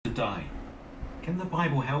die. Can the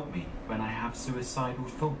Bible help me when I have suicidal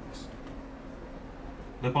thoughts?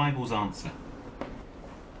 The Bible's answer: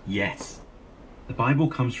 yes. The Bible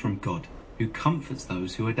comes from God, who comforts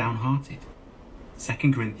those who are downhearted.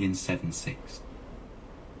 2 Corinthians 7:6.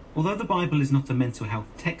 Although the Bible is not a mental health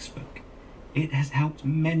textbook, it has helped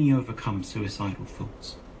many overcome suicidal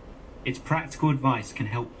thoughts. Its practical advice can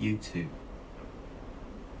help you too.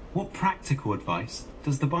 What practical advice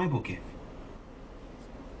does the Bible give?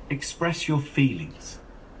 Express your feelings.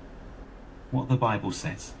 What the Bible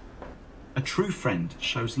says: a true friend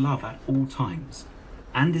shows love at all times,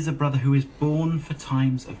 and is a brother who is born for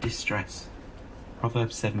times of distress.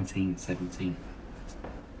 Proverbs 17:17.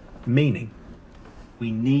 Meaning,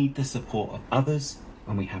 we need the support of others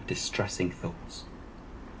when we have distressing thoughts.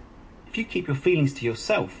 If you keep your feelings to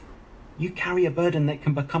yourself, you carry a burden that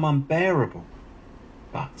can become unbearable.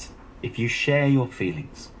 But if you share your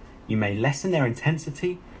feelings, you may lessen their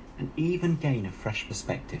intensity and even gain a fresh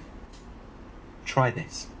perspective. Try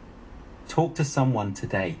this. Talk to someone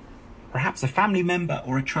today, perhaps a family member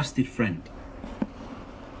or a trusted friend.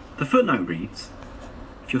 The footnote reads,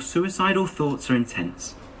 if your suicidal thoughts are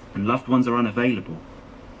intense and loved ones are unavailable,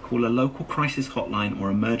 call a local crisis hotline or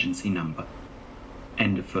emergency number.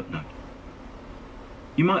 End of footnote.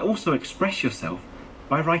 You might also express yourself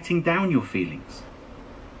by writing down your feelings.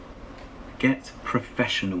 Get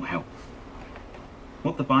professional help.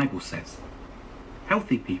 What the Bible says: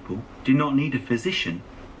 healthy people do not need a physician,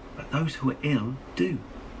 but those who are ill do.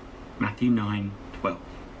 Matthew 9:12.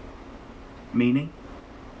 Meaning,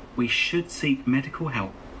 we should seek medical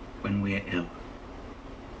help when we are ill.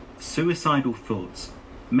 Suicidal thoughts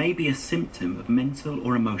may be a symptom of mental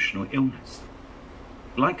or emotional illness.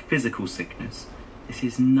 Like physical sickness, this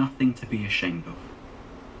is nothing to be ashamed of.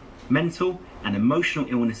 Mental and emotional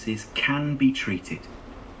illnesses can be treated.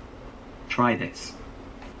 Try this.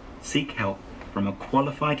 Seek help from a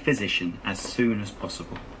qualified physician as soon as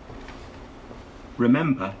possible.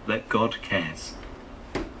 Remember that God cares.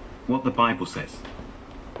 What the Bible says: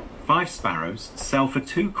 5 sparrows sell for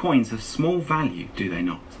 2 coins of small value, do they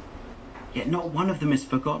not? Yet not one of them is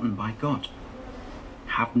forgotten by God.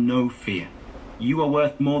 Have no fear. You are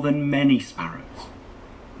worth more than many sparrows.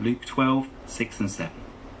 Luke 12:6 and 7.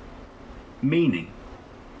 Meaning,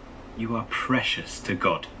 you are precious to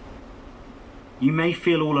God. You may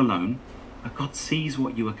feel all alone, but God sees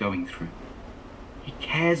what you are going through. He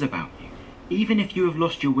cares about you, even if you have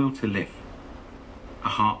lost your will to live. A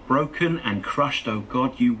heart broken and crushed, O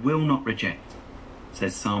God, you will not reject,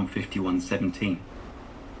 says Psalm 51:17.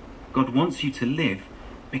 God wants you to live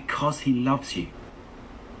because he loves you.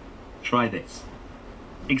 Try this.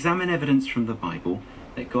 Examine evidence from the Bible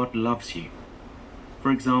that God loves you.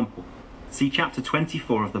 For example, see chapter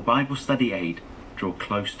 24 of the Bible Study Aid, Draw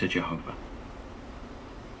Close to Jehovah.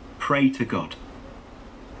 Pray to God.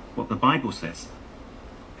 What the Bible says: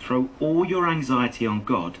 throw all your anxiety on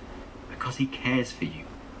God because he cares for you.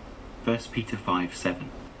 1 Peter 5:7.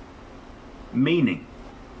 Meaning,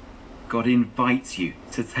 God invites you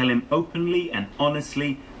to tell him openly and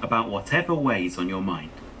honestly about whatever weighs on your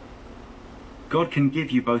mind. God can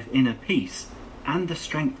give you both inner peace and the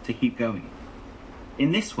strength to keep going.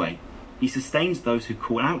 In this way, he sustains those who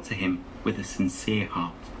call out to him with a sincere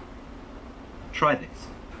heart. Try this.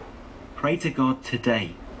 Pray to God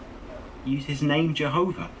today. Use his name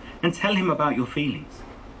Jehovah and tell him about your feelings.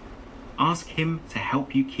 Ask him to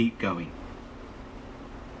help you keep going.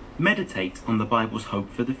 Meditate on the Bible's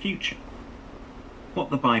hope for the future.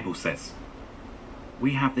 What the Bible says: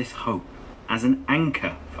 we have this hope as an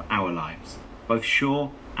anchor for our lives, both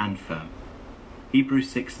sure and firm.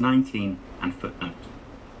 Hebrews 6:19 and footnote.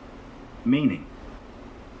 Meaning,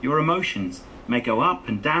 your emotions may go up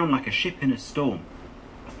and down like a ship in a storm,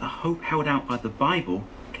 but the hope held out by the Bible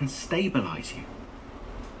can stabilize you.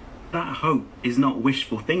 That hope is not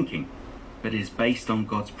wishful thinking, but is based on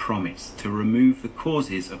God's promise to remove the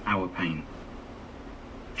causes of our pain.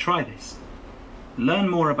 Try this. Learn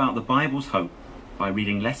more about the Bible's hope by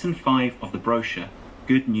reading Lesson 5 of the brochure,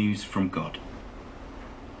 Good News from God.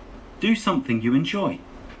 Do something you enjoy.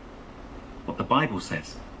 What the Bible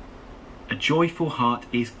says: a joyful heart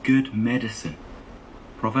is good medicine.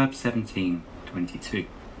 Proverbs 17:22.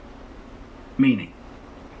 Meaning,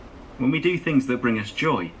 when we do things that bring us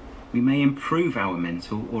joy, we may improve our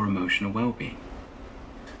mental or emotional well-being.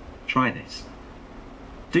 Try this.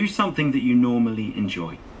 Do something that you normally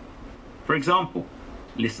enjoy. For example,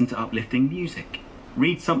 listen to uplifting music,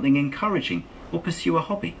 read something encouraging, or pursue a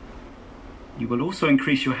hobby. You will also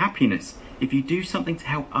increase your happiness if you do something to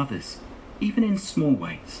help others, even in small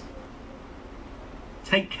ways.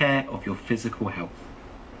 Take care of your physical health.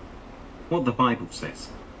 What the Bible says: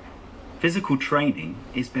 Physical training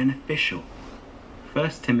is beneficial.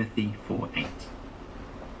 1 Timothy 4:8.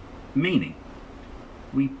 Meaning,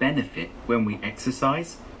 we benefit when we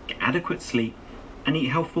exercise, get adequate sleep, and eat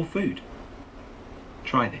healthful food.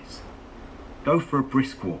 Try this. Go for a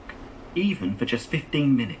brisk walk, even for just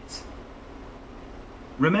 15 minutes.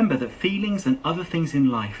 Remember that feelings and other things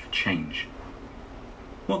in life change.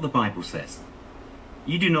 What the Bible says,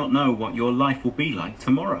 you do not know what your life will be like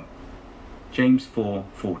tomorrow. James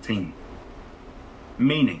 4:14.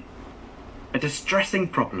 Meaning, a distressing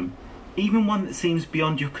problem, even one that seems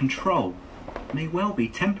beyond your control, may well be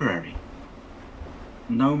temporary.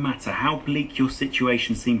 No matter how bleak your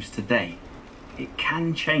situation seems today, it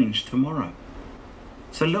can change tomorrow.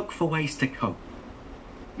 So look for ways to cope.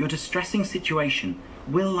 Your distressing situation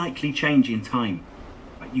will likely change in time,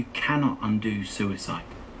 but you cannot undo suicide.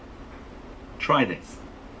 Try this.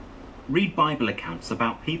 Read Bible accounts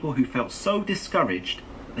about people who felt so discouraged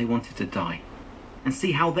that they wanted to die, and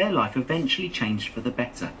see how their life eventually changed for the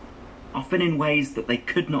better, often in ways that they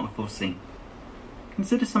could not have foreseen.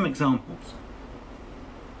 Consider some examples.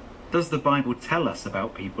 Does the Bible tell us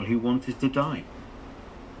about people who wanted to die?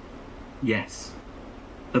 Yes.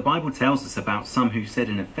 The Bible tells us about some who said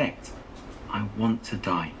in effect, I want to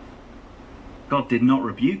die. God did not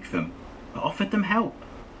rebuke them, but offered them help.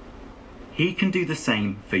 He can do the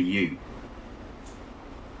same for you.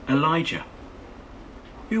 Elijah.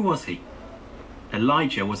 Who was he?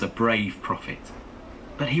 Elijah was a brave prophet,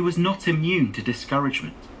 but he was not immune to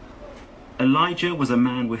discouragement. Elijah was a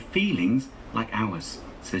man with feelings like ours,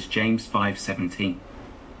 says James 5:17.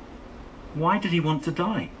 Why did he want to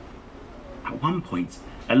die? At one point,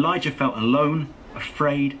 Elijah felt alone,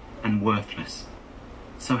 afraid, and worthless.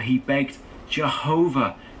 So he begged,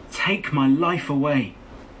 Jehovah, take my life away.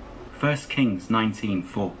 1 Kings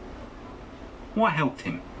 19:4. What helped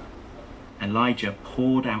him? Elijah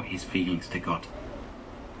poured out his feelings to God.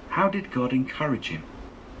 How did God encourage him?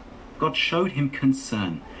 God showed him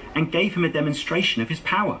concern and gave him a demonstration of his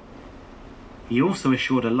power. He also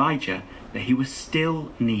assured Elijah that he was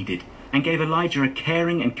still needed and gave Elijah a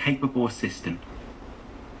caring and capable assistant.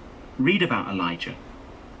 Read about Elijah.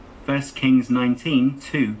 1 Kings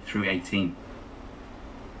 19:2-18.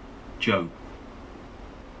 Job.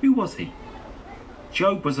 Who was he?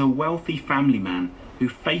 Job was a wealthy family man who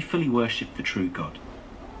faithfully worshipped the true God.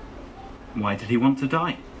 Why did he want to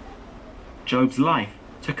die? Job's life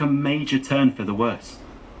took a major turn for the worse.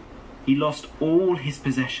 He lost all his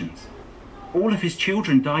possessions. All of his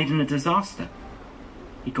children died in a disaster.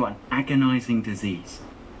 He got an agonizing disease.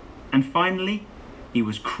 And finally, he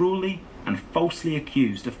was cruelly and falsely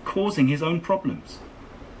accused of causing his own problems.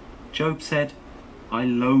 Job said, I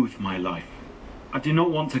loathe my life. I do not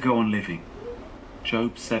want to go on living.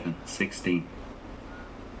 Job 7:16.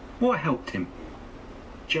 What helped him?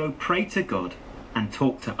 Job prayed to God and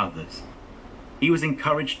talked to others. He was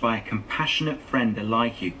encouraged by a compassionate friend,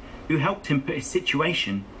 Elihu, who helped him put his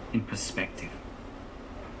situation in perspective.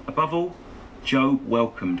 Above all, Job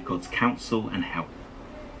welcomed God's counsel and help.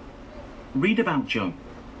 Read about Job.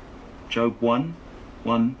 Job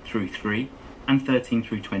 1:1-3 and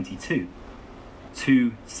 13-22,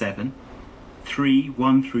 2:7,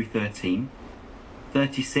 3:1-13,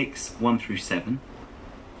 36:1-7,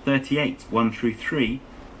 38:1-3,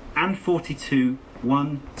 and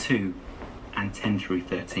 42:1-2 and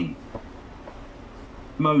 10-13.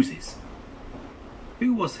 Moses.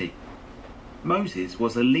 Who was he? Moses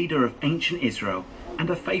was a leader of ancient Israel and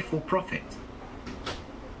a faithful prophet.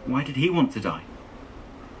 Why did he want to die?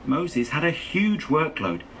 Moses had a huge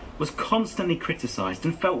workload, was constantly criticized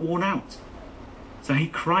and felt worn out. So he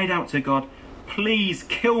cried out to God, please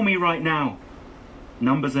kill me right now.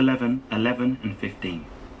 Numbers 11:11 and 15.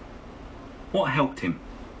 What helped him?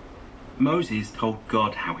 Moses told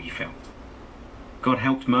God how he felt. God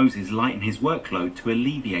helped Moses lighten his workload to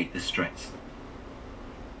alleviate the stress.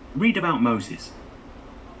 Read about Moses.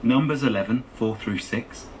 Numbers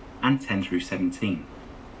 11:4-6 and 10-17.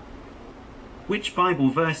 Which Bible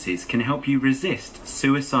verses can help you resist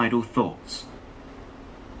suicidal thoughts?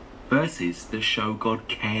 Verses that show God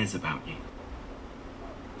cares about you.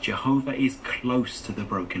 Jehovah is close to the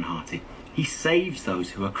brokenhearted. He saves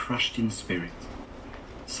those who are crushed in spirit.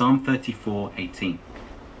 Psalm 34:18.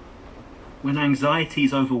 When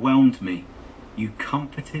anxieties overwhelmed me, you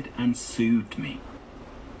comforted and soothed me.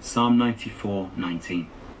 Psalm 94:19.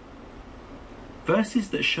 Verses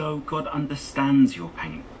that show God understands your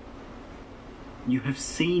pain. You have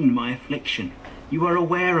seen my affliction. You are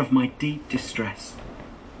aware of my deep distress.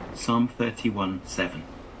 Psalm 31:7.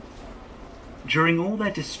 During all their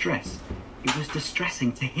distress, it was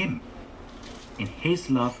distressing to him. in his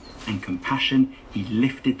love and compassion he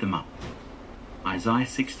lifted them up. Isaiah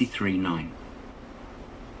 63:9.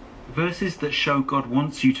 Verses that show God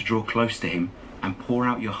wants you to draw close to him and pour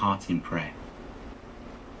out your heart in prayer.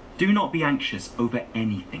 Do not be anxious over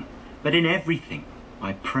anything, but in everything,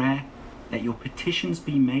 by prayer, let your petitions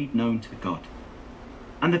be made known to God.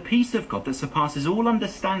 And the peace of God that surpasses all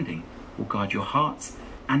understanding will guard your hearts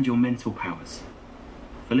and your mental powers.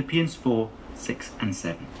 Philippians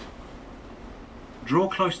 4:6-7. Draw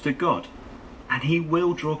close to God, and he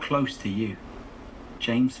will draw close to you.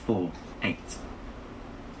 James 4:8.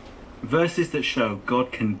 Verses that show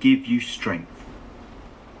God can give you strength.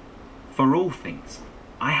 For all things,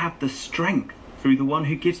 I have the strength through the one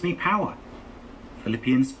who gives me power.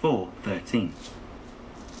 Philippians 4:13.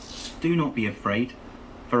 Do not be afraid,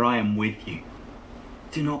 for I am with you.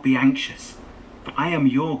 Do not be anxious, for I am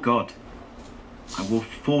your God. I will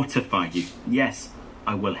fortify you. Yes,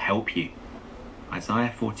 I will help you.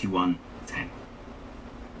 Isaiah 41:10.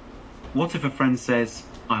 What if a friend says,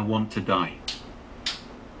 I want to die?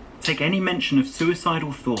 Take any mention of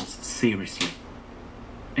suicidal thoughts seriously.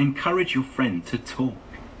 Encourage your friend to talk.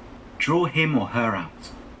 Draw him or her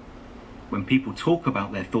out. When people talk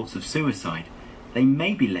about their thoughts of suicide, they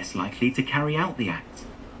may be less likely to carry out the act.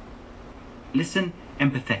 Listen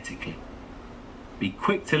empathetically. Be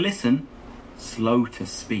quick to listen, slow to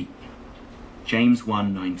speak. James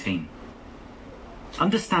 1:19.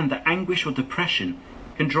 Understand that anguish or depression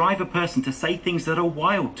can drive a person to say things that are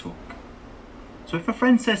wild talk. So if a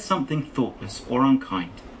friend says something thoughtless or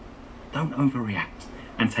unkind, don't overreact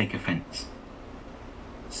and take offence.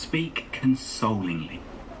 Speak consolingly.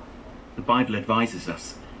 The Bible advises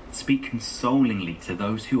us, speak consolingly to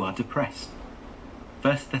those who are depressed.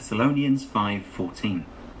 1 Thessalonians 5:14.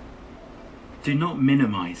 Do not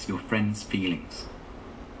minimize your friend's feelings.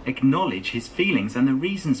 Acknowledge his feelings and the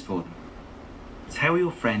reasons for them. Tell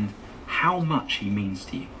your friend how much he means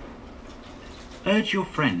to you. Urge your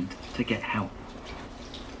friend to get help.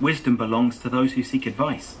 Wisdom belongs to those who seek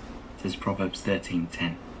advice, says Proverbs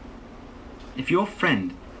 13:10. If your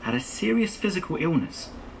friend had a serious physical illness,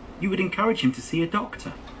 you would encourage him to see a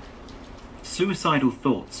doctor. Suicidal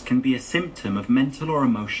thoughts can be a symptom of mental or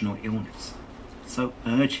emotional illness, so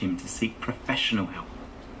urge him to seek professional help.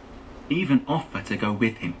 Even offer to go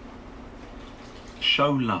with him.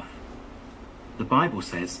 Show love. The Bible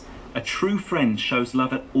says, a true friend shows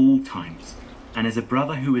love at all times, and is a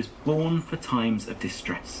brother who is born for times of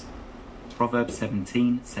distress. Proverbs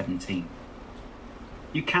 17:17.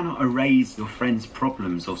 You cannot erase your friend's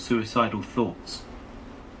problems or suicidal thoughts,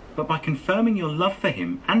 but by confirming your love for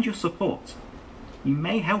him and your support, you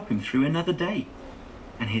may help him through another day,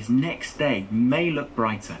 and his next day may look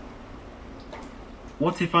brighter.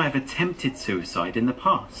 What if I have attempted suicide in the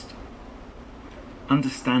past?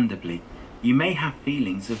 Understandably, you may have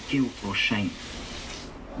feelings of guilt or shame.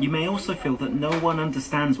 You may also feel that no one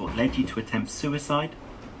understands what led you to attempt suicide,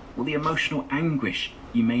 or the emotional anguish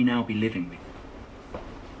you may now be living with.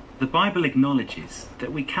 The Bible acknowledges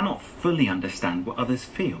that we cannot fully understand what others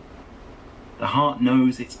feel. The heart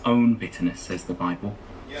knows its own bitterness, says the Bible.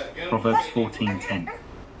 Proverbs 14:10.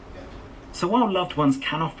 So while loved ones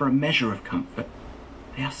can offer a measure of comfort,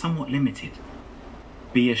 they are somewhat limited.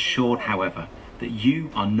 Be assured, however, that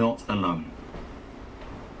you are not alone.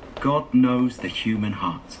 God knows the human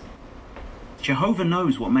heart. Jehovah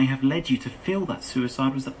knows what may have led you to feel that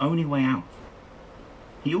suicide was the only way out.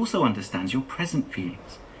 He also understands your present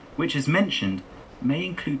feelings, which, as mentioned, may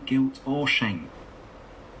include guilt or shame.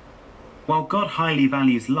 While God highly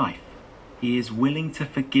values life, he is willing to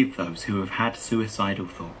forgive those who have had suicidal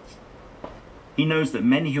thoughts. He knows that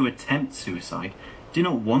many who attempt suicide do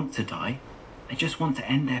not want to die, they just want to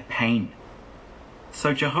end their pain.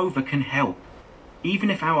 So Jehovah can help, even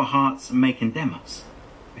if our hearts may condemn us,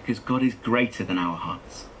 because God is greater than our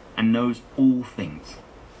hearts and knows all things.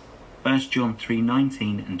 1 John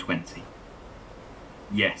 3:19 and 20.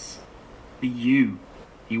 Yes, for you,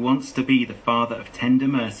 he wants to be the Father of tender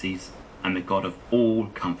mercies and the God of all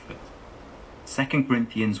comfort. 2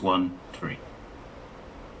 Corinthians 1:3.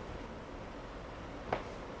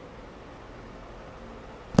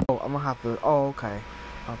 Oh, I'm gonna have to. Oh, okay.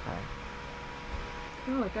 Okay.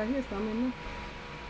 Oh, look, I hear some in there.